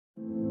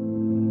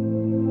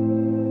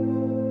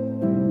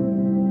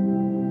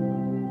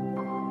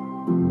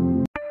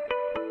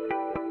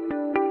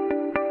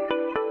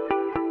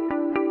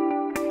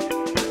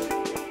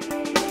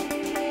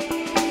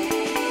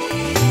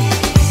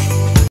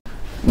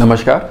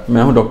नमस्कार,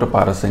 मैं हूं डॉक्टर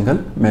पारस सिंघल।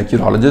 मैं एक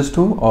यूरोलॉजिस्ट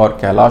हूं और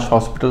कैलाश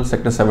हॉस्पिटल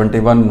सेक्टर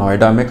 71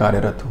 नोएडा में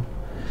कार्यरत हूं।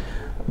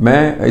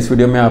 मैं इस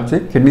वीडियो में आपसे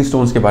किडनी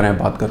स्टोन्स के बारे में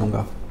बात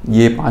करूंगा।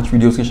 ये 5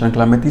 वीडियोस की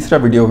श्रृंखला में तीसरा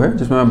वीडियो है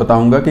जिसमें मैं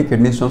बताऊंगा कि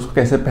किडनी स्टोन्स को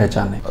कैसे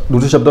पहचानें।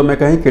 दूसरे शब्दों में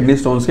कहें, किडनी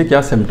स्टोन्स के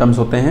क्या सिम्टम्स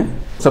होते हैं।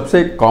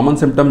 सबसे कॉमन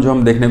सिम्टम जो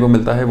हम देखने को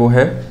मिलता है वो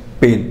है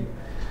पेन,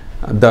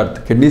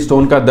 दर्द। किडनी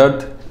स्टोन का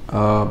दर्द,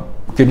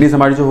 किडनीज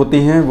हमारी जो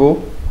होती हैं वो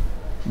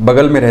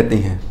बगल में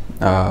रहती हैं,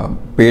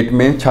 पेट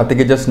में, छाती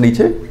के जस्ट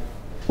नीचे,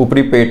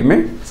 ऊपरी पेट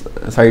में,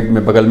 साइड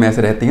में, बगल में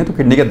ऐसे रहती हैं। तो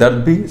किडनी का दर्द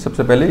भी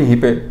सबसे पहले यहीं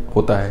पे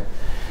होता है।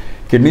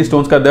 किडनी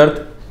स्टोन्स का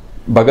दर्द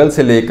बगल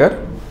से लेकर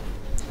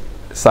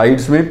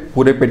साइड्स में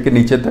पूरे पेट के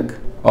नीचे तक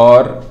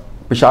और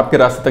पेशाब के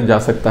रास्ते तक जा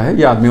सकता है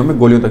या आदमियों में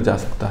गोलियों तक जा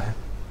सकता है।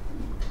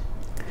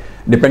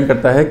 डिपेंड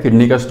करता है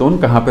किडनी का स्टोन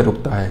कहाँ पे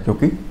रुकता है,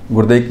 क्योंकि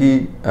गुर्दे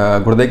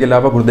के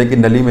अलावा गुर्दे की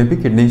नली में भी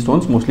किडनी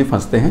स्टोन्स मोस्टली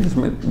फंसते हैं,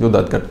 जिसमें जो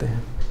दर्द करते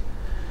हैं।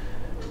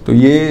 तो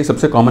ये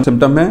सबसे कॉमन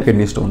सिम्टम है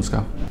किडनी स्टोन्स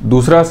का।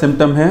 दूसरा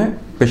सिम्टम है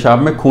पेशाब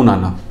में खून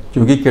आना,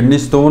 क्योंकि किडनी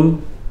स्टोन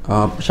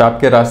पेशाब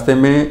के रास्ते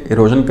में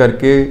इरोजन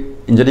करके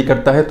इंजरी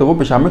करता है तो वो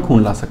पेशाब में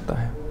खून ला सकता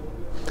है।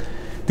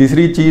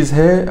 तीसरी चीज़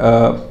है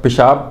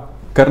पेशाब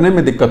करने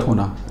में दिक्कत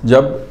होना।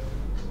 जब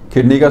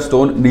किडनी का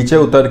स्टोन नीचे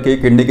उतर के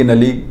किडनी की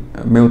नली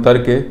में उतर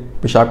के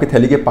पेशाब की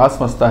थैली के पास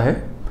फंसता है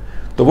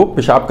तो वो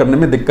पेशाब करने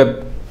में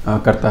दिक्कत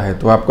करता है।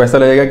 तो आपको ऐसा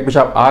लगेगा कि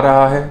पेशाब आ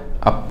रहा है,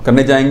 आप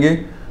करने जाएंगे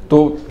तो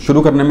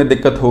शुरू करने में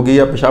दिक्कत होगी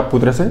या पेशाब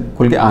पूरी तरह से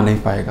खुल के आ नहीं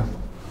पाएगा।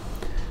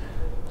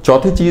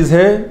 चौथी चीज़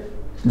है,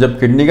 जब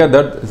किडनी का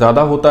दर्द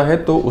ज़्यादा होता है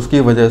तो उसकी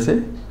वजह से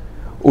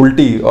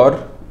उल्टी और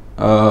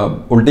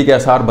उल्टी के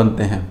आसार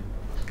बनते हैं।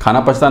 खाना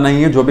पचता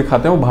नहीं है, जो भी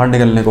खाते हैं वो बाहर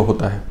निकलने को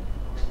होता है।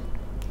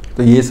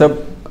 तो ये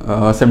सब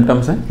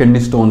सिम्टम्स हैं किडनी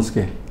स्टोन्स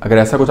के। अगर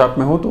ऐसा कुछ आप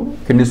में हो तो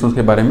किडनी स्टोन्स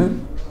के बारे में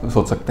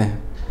सोच सकते हैं।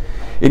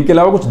 इनके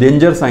अलावा कुछ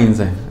डेंजर साइंस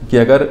हैं कि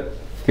अगर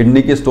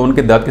किडनी के स्टोन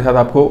के दर्द के साथ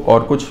आपको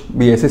और कुछ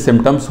भी ऐसे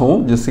सिम्टम्स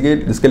हों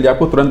जिसके लिए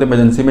आपको तुरंत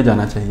इमरजेंसी में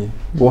जाना चाहिए।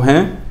 वो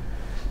हैं,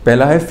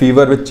 पहला है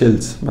फीवर विद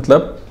चिल्स,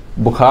 मतलब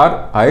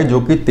बुखार आए जो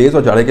कि तेज़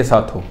और जाड़े के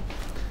साथ हो।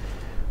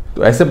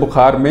 तो ऐसे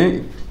बुखार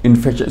में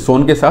इन्फेक्शन,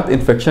 स्टोन के साथ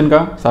इन्फेक्शन का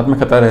साथ में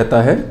खतरा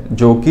रहता है,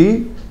 जो कि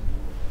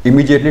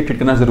इमीडिएटली ट्रीट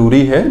करना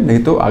ज़रूरी है,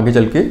 नहीं तो आगे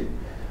चल के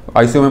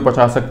आईसीयू में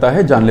पहुंचा सकता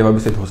है, जानलेवा भी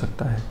सिद्ध हो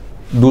सकता है।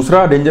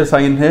 दूसरा डेंजर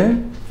साइन है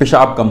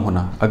पेशाब कम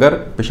होना। अगर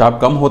पेशाब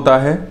कम होता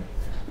है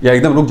या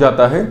एकदम रुक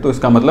जाता है तो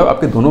इसका मतलब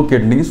आपके दोनों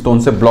किडनी स्टोन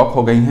से ब्लॉक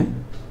हो गई हैं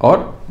और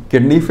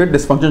किडनी फिर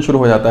डिस्फंक्शन शुरू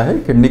हो जाता है,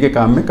 किडनी के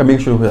काम में कमी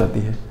शुरू हो जाती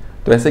है।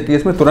 तो ऐसे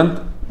केस में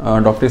तुरंत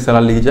डॉक्टर की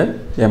सलाह ली जाए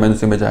या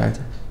इमरजेंसी में जाया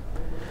जाए।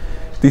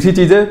 तीसरी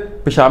चीज़ है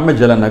पेशाब में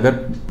जलन। अगर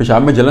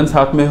पेशाब में जलन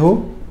साथ में हो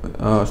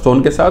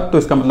स्टोन के साथ तो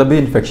इसका मतलब भी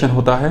इन्फेक्शन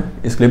होता है,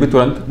 इसके लिए भी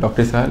तुरंत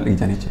डॉक्टर की सलाह ली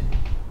जानी चाहिए।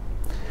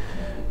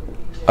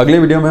 अगले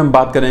वीडियो में हम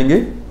बात करेंगे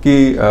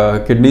कि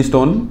किडनी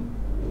स्टोन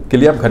के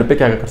लिए आप घर पे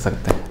क्या कर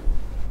सकते हैं।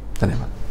 धन्यवाद।